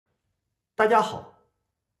大家好，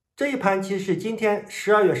这一盘棋是今天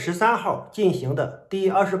12月13号进行的第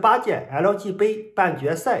28届 Lg 杯半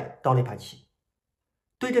决赛当了一盘棋。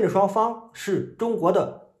对阵的双方是中国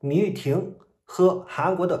的芈昱廷和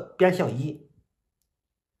韩国的卞相壹。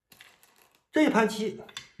这一盘棋，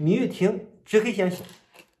芈昱廷执黑先行，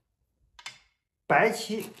白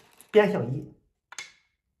棋卞相壹。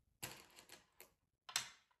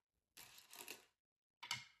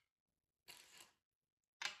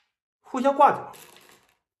互相挂角，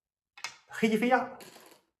黑棋飞压，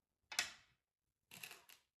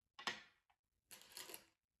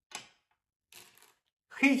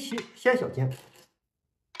黑棋先小尖，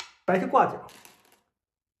白棋挂角，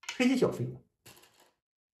黑棋小飞，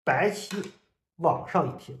白棋往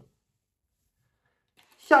上一贴。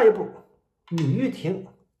下一步，芈昱廷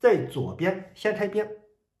在左边先拆边，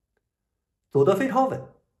走得非常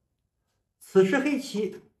稳。此时黑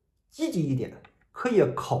棋积极一点，可以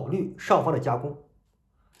考虑上方的加攻。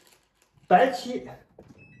白棋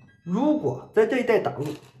如果在这一带打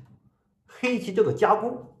入，黑棋这个加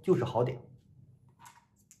攻就是好点。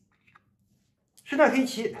实战黑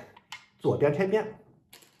棋左边拆边，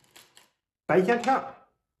白先拆二，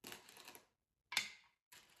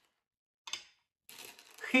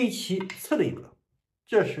黑棋次了一个，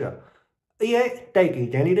这是 AI 带给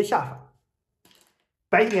人类的下法。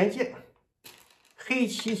白棋连接，黑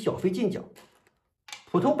棋小飞进角，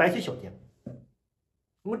普通白棋小尖。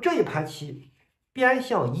那么这一盘棋，卞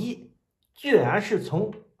相壹居然是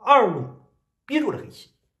从二路逼住了黑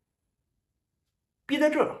棋，逼在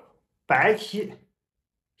这儿，白棋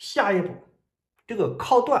下一步这个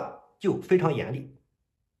靠断就非常严厉。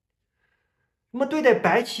那么对待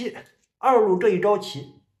白棋二路这一招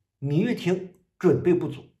棋，芈昱廷准备不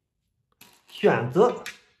足，选择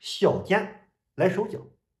小尖来守角。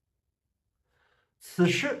此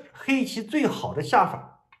时黑棋最好的下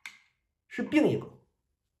法是并一个。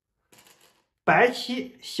白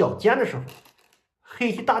棋小尖的时候，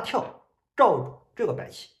黑棋大跳罩住这个白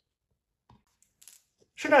棋。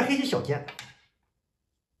实战黑棋小尖，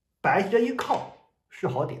白棋这一靠是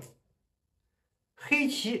好点，黑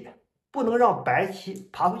棋不能让白棋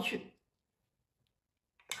爬回去。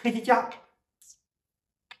黑棋夹，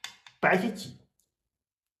白棋挤，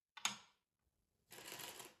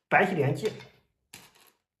白棋连接，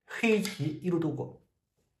黑棋一路度过。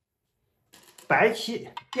白棋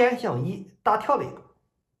卞相壹大跳了一个，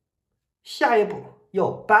下一步要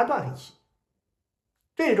扳断黑棋。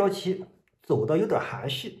这一招棋走的有点含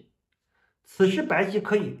蓄，此时白棋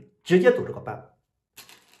可以直接走这个扳。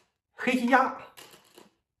黑棋压，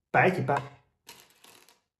白棋扳，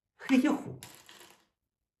黑棋虎，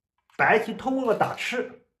白棋通过了打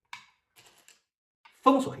吃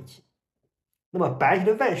封锁黑棋，那么白棋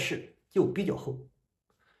的外势就比较厚。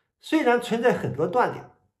虽然存在很多断点，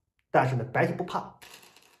但是呢，白棋不怕，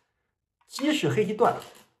即使黑棋断，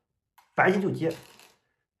白棋就接，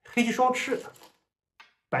黑棋双吃，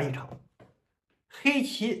白棋长，黑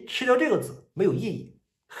棋吃掉这个子没有意义，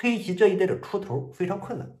黑棋这一带的出头非常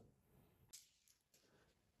困难。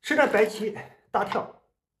实战白棋大跳，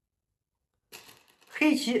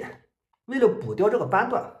黑棋为了补掉这个扳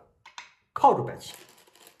断，靠住白棋，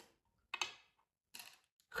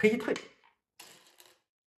黑棋退。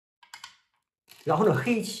然后呢，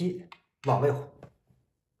黑棋往外虎，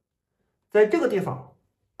在这个地方，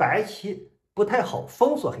白棋不太好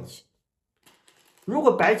封锁黑棋。如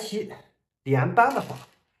果白棋连扳的话，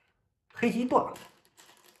黑棋断，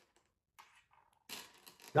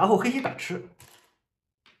然后黑棋打吃，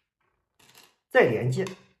再连接，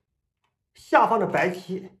下方的白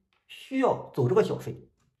棋需要走这个小飞，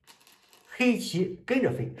黑棋跟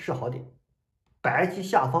着飞是好点，白棋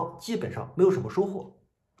下方基本上没有什么收获。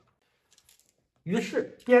于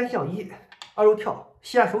是卞相壹二路跳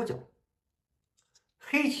先守角，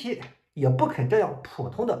黑棋也不肯这样普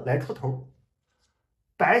通的来出头，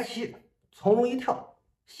白棋从容一跳，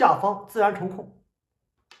下方自然成空。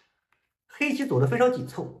黑棋走的非常紧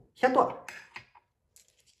凑，先断，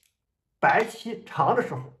白棋长的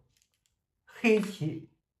时候，黑棋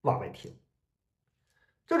往外贴，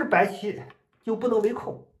这是白棋就不能围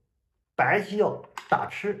控，白棋要打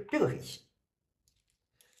吃这个黑棋。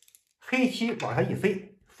黑棋往上一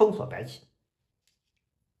飞，封锁白棋，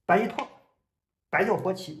白一套，白跳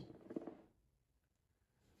活棋。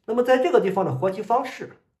那么在这个地方的活棋方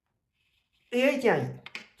式 ，AI 建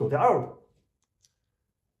议走在二路，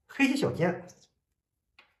黑棋小尖，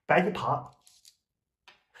白棋爬，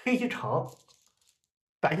黑棋长，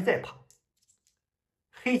白棋再爬，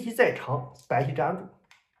黑棋再长，白棋粘住。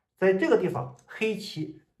在这个地方，黑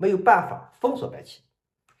棋没有办法封锁白棋。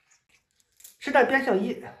实战卞相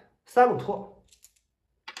壹三路拖，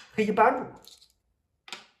黑棋扳住，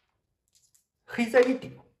黑在一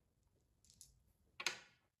顶，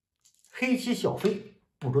黑棋小飞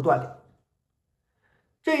捕住断点。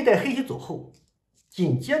这一带黑棋走后，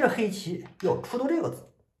紧接着黑棋要出动这个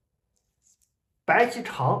子，白棋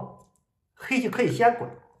长，黑棋可以先拐，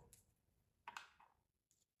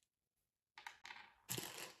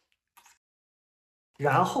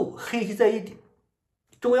然后黑棋再一顶，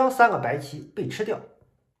中央3个白棋被吃掉，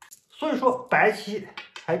所以说白棋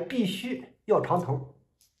还必须要长头，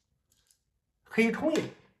黑冲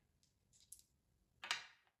印，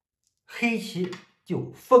黑棋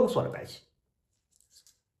就封锁了白棋，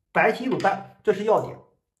白棋一路扳，这是要点，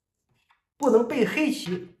不能被黑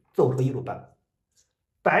棋走出一路扳，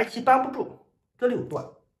白棋扳不住，这里有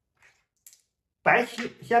断，白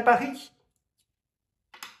棋先扳黑棋，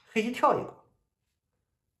黑棋跳一个，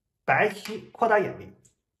白棋扩大眼位，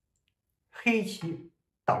黑棋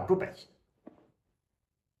挡住白棋，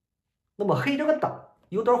那么黑这个挡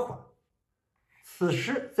有点缓，此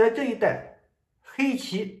时在这一带黑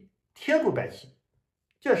棋贴住白棋，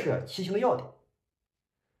这是棋形的要点。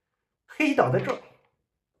黑棋挡在这儿，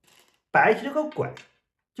白棋这个拐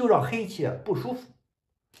就让黑棋不舒服，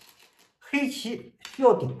黑棋需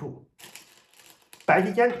要顶住，白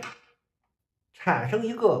棋尖顶，产生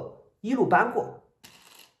一个一路扳过，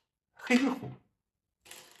黑棋虎，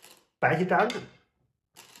白棋粘住，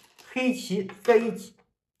黑棋再一挤，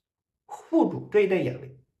护住这一带眼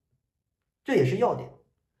位，这也是要点。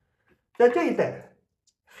在这一带，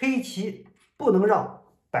黑棋不能让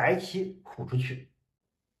白棋虎出去，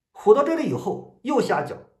虎到这里以后，右下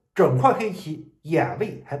角整块黑棋眼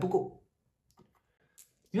位还不够，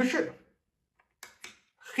于是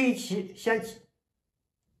黑棋先挤，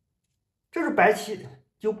这是白棋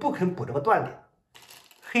就不肯补这个断点，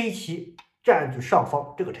黑棋占据上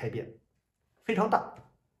方这个拆边非常大，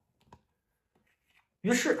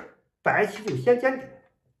于是白棋就先尖顶，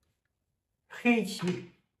黑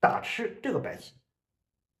棋打吃这个白棋，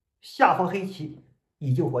下方黑棋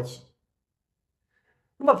已经活棋，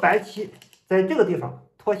那么白棋在这个地方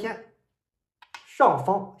脱先，上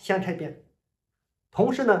方先拆边，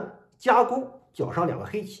同时呢加攻角上2个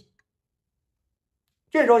黑棋，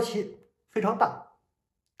这招棋非常大，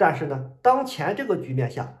但是呢当前这个局面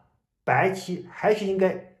下，白棋还是应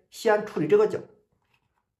该先处理这个角，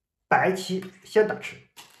白棋先打吃，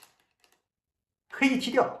黑棋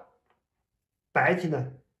踢掉，白棋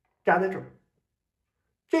呢站在这儿，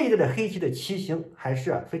这一带的黑棋的棋形还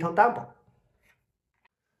是非常单薄。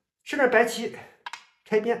现在白棋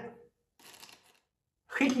拆边，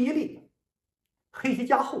黑棋一立，黑棋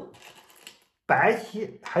加后，白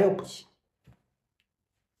棋还要补棋，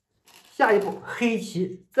下一步黑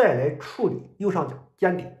棋再来处理右上角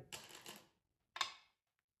尖顶，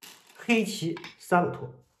黑棋3路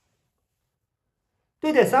拖，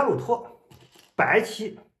对待3路拖，白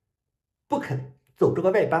棋不肯走这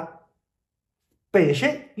个外扳，本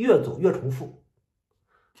身越走越重复，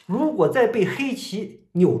如果再被黑棋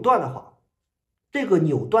扭断的话，这个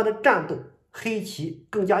扭断的战斗黑棋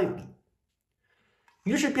更加有利，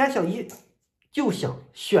于是边相一就想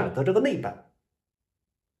选择这个内扳，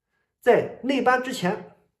在内扳之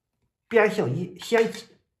前，边相一先挤，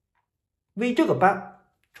为这个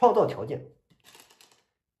扳创造条件，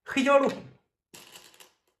黑棋2路，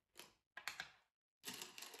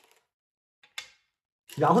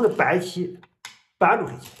然后呢白棋扳住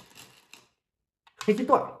黑棋，黑棋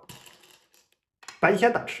断，白棋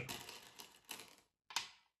先打吃，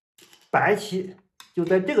白棋就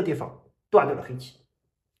在这个地方断掉了黑棋，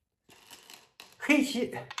黑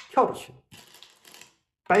棋跳出去，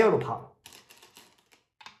白棋2路爬，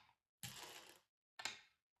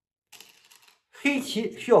黑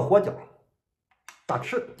棋需要活角，打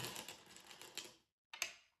吃，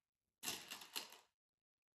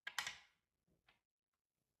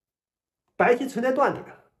白棋存在断点，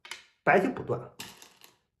白棋补断，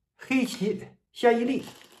黑棋先一立，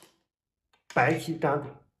白棋粘住，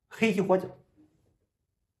黑棋活角。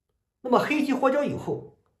那么黑棋活角以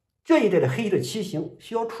后，这一带的黑棋的棋形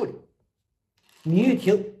需要处理，芈昱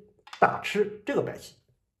廷打吃这个白棋，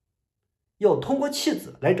要通过弃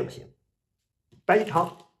子来整形，白棋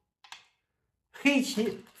长，黑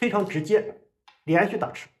棋非常直接，连续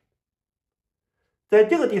打吃，在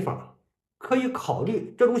这个地方可以考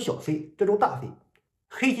虑这种小飞，这种大飞，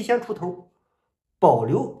黑棋先出头，保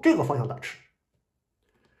留这个方向打吃，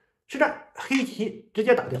实战黑棋直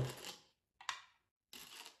接打掉，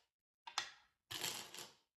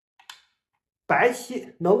白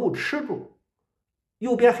棋能够吃住，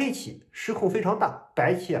右边黑棋失控非常大，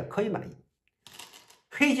白棋可以满意，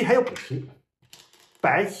黑棋还要补棋，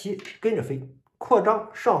白棋跟着飞，扩张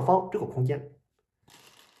上方这个空间，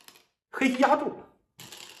黑棋压住，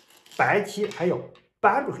白棋还要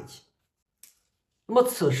扳住黑棋。那么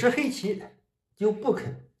此时黑棋就不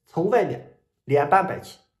肯从外面连扳白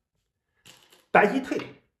棋，白棋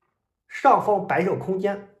退，上方白棋的空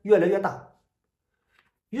间越来越大，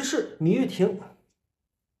于是芈昱廷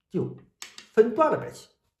就分断了白棋。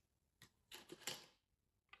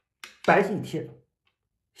白棋一贴，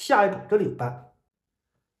下一步这里有扳，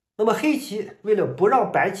那么黑棋为了不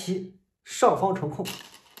让白棋上方成空，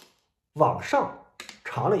往上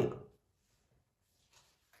长了一个。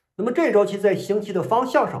那么这招棋在行棋的方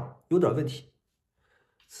向上有点问题，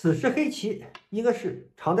此时黑棋应该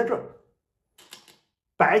是长在这儿，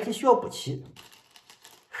白棋需要补棋，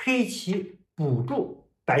黑棋补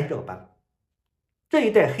住白棋这个扳，这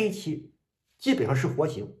一带黑棋基本上是活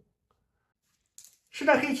形。实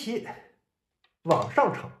战黑棋往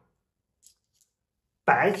上长，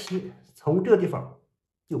白棋从这个地方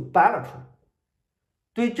就扳了出来，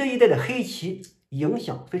对这一带的黑棋影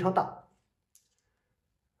响非常大。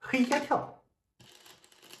黑先跳，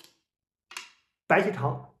白棋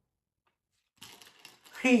长，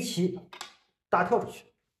黑棋大跳出去。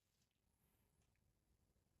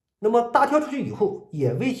那么大跳出去以后，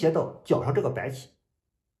也威胁到角上这个白棋，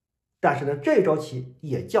但是呢，这招棋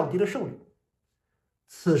也降低了胜率。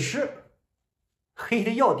此时黑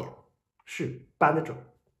的要点是扳在这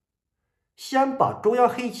儿，先把中央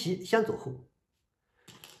黑棋先走后，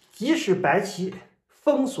即使白棋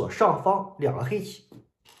封锁上方两个黑棋，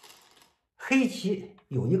黑棋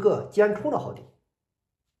有一个尖冲的好点，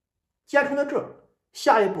尖冲在这儿，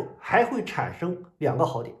下一步还会产生两个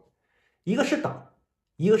好点，一个是挡，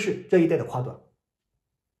一个是这一带的跨断。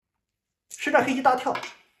实战黑棋大跳，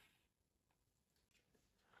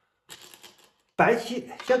白棋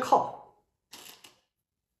先靠，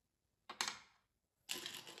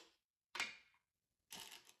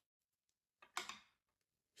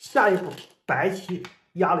下一步白棋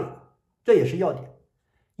压了一个，这也是要点，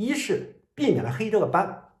一是避免了黑这个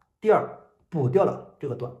扳，第二补掉了这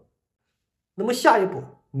个断。那么下一步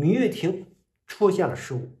芈昱廷出现了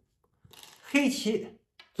失误，黑棋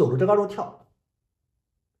走了这个肉跳，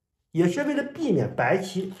也是为了避免白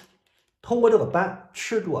棋通过这个扳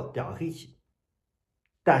吃住两个黑棋。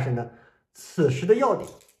但是呢，此时的要点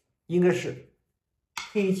应该是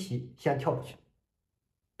黑棋先跳出去，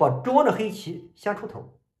把中央的黑棋先出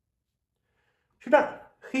头。实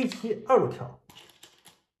战黑棋二路跳，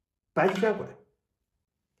白棋先拐，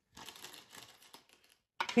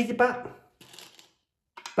黑棋扳，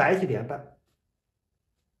白棋连扳。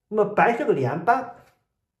那么白这个连扳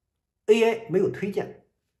AI 没有推荐，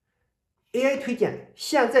 AI 推荐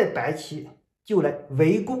现在白棋就来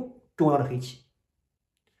围攻中央的黑棋。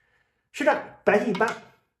实战白棋一扳，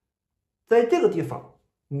在这个地方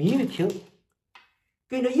芈昱廷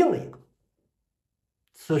跟着应了一个，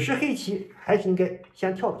此时黑棋还是应该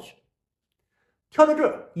先跳出去，跳到这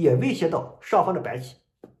儿也威胁到上方的白棋，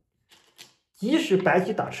即使白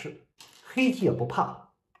棋打吃，黑棋也不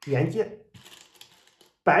怕，连接，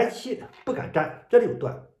白棋不敢粘，这里有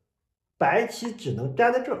断，白棋只能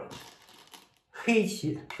粘在这儿，黑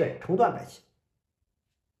棋再冲断白棋。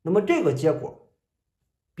那么这个结果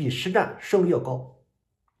比实战胜率要高。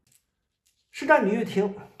实战芈昱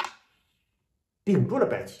廷顶住了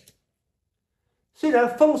白棋，虽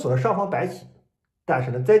然封锁了上方白棋，但是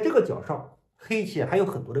呢，在这个角上黑棋还有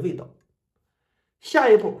很多的味道。下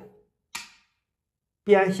一步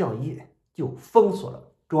边相一就封锁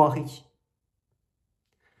了中央黑棋，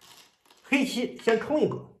黑棋先冲一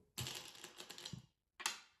个，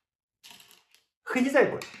黑棋再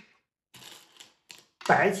拐，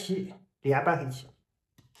白棋连扳黑棋，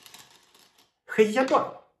黑棋先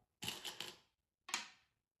断，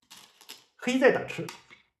黑棋再打吃，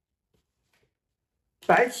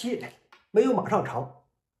白棋没有马上长，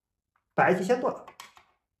白棋先断，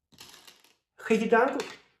黑棋粘住，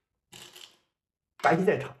白棋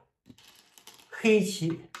再长，黑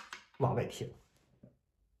棋往外贴。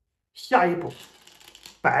下一步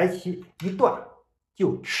白棋一断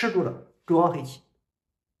就吃住了中央黑棋，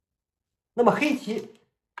那么黑棋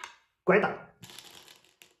拐打，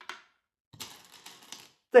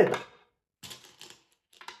再打，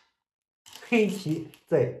黑棋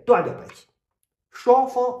再断掉白棋，双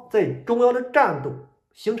方在中央的战斗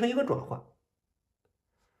形成一个转换，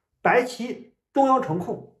白棋中央成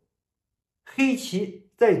空，黑棋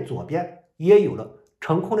在左边也有了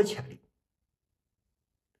成空的潜力。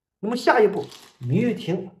那么下一步芈昱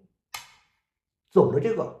廷走了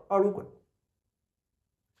这个二路拐，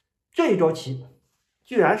这一招棋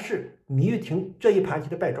居然是芈昱廷这一盘棋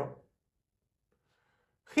的败招。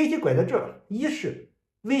黑棋拐在这儿，一是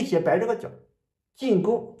威胁白这个角，进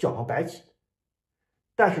攻角上白棋，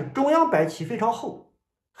但是中央白棋非常厚，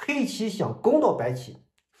黑棋想攻到白棋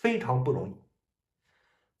非常不容易。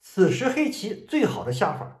此时黑棋最好的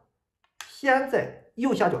下法，先在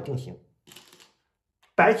右下角定型，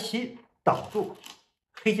白棋挡住，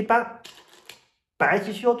黑棋搬，白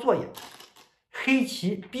棋需要做眼，黑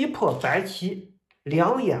棋逼迫白棋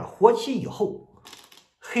两眼活棋以后，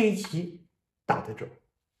黑棋挡在这，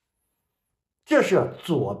这是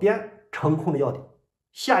左边成空的要点。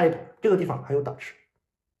下一步这个地方还有打吃，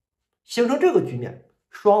形成这个局面，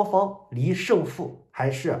双方离胜负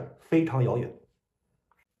还是非常遥远。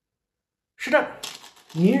实战，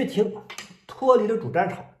芈昱廷脱离了主战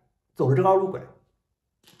场，走了这个二路拐，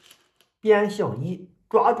边向一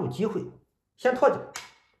抓住机会，先脱角，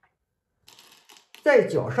在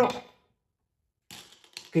角上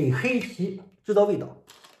给黑棋制造味道，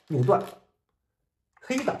扭断，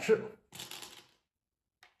黑棋打吃，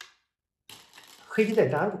黑棋再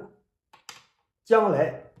粘住，将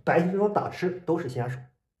来白棋这种打吃都是先手。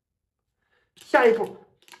下一步，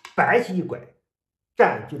白棋一拐，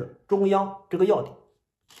占据了中央这个要点，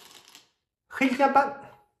黑棋先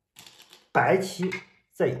搬，白棋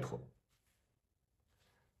再一拖，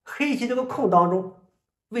黑棋这个空当中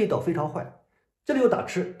味道非常坏，这里有打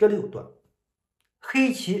吃，这里有断，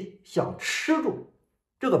黑棋想吃住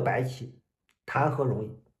这个白棋谈何容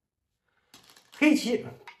易。黑棋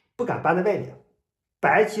不敢搬在外面，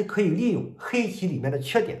白棋可以利用黑棋里面的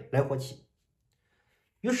缺点来活棋，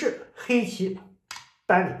于是黑棋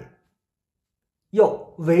搬里面，要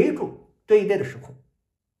围住这一带的时空，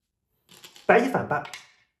白棋反搬，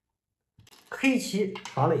黑棋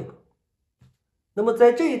防了一个。那么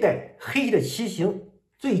在这一带，黑棋的棋形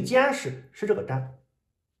最坚实是这个粘，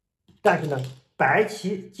但是呢，白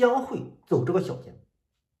棋将会走这个小尖，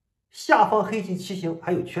下方黑棋棋形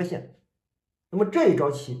还有缺陷，那么这一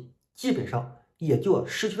招棋基本上也就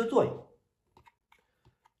失去了作用。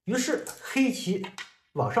于是黑棋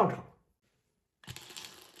往上长，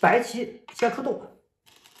白棋先出动，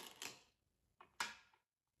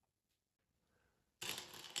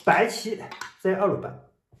白棋在二路搬。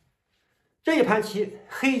这一盘棋，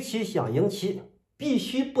黑棋想赢棋，必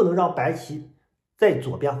须不能让白棋在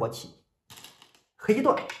左边活棋。黑棋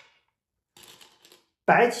断，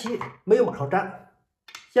白棋没有往上粘，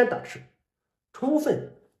先打吃，充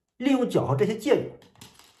分利用角上这些借用。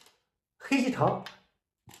黑棋长，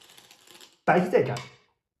白棋再粘，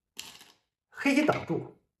黑棋挡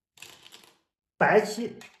住，白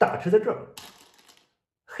棋打吃在这儿，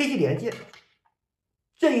黑棋连接，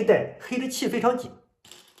这一带黑的气非常紧，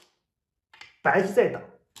白棋再挡，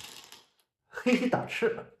黑棋打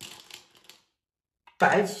吃，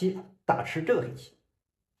白棋打吃这个黑棋，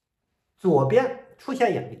左边出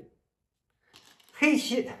现眼力，黑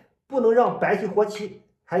棋不能让白棋活棋，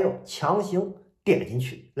还要强行点进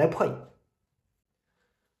去来破眼。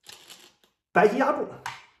白棋压住，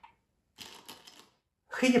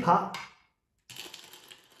黑棋爬，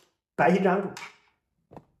白棋粘住，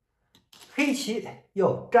黑棋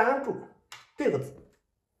要粘住这个子，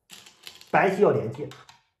白棋要连接，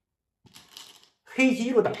黑棋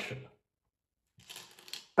一路打吃，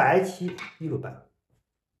白棋一路搬，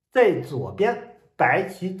在左边白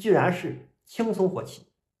棋居然是轻松活棋。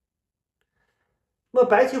那么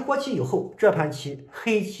白棋活棋以后，这盘棋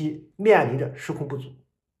黑棋面临着时空不足，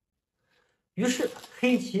于是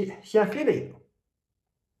黑棋先飞了一个，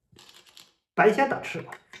白棋先打吃，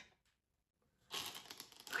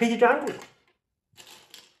黑棋粘住，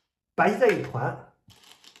白棋再一团，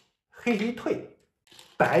黑棋一退，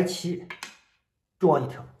白棋中央一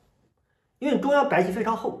条，因为中央白棋非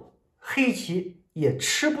常厚，黑棋也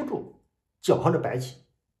吃不住角上的白棋，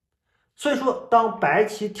所以说当白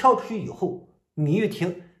棋跳出去以后，芈昱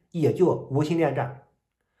廷也就无心恋战，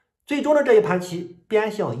最终的这一盘棋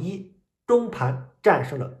边象一中盘战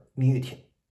胜了芈昱廷。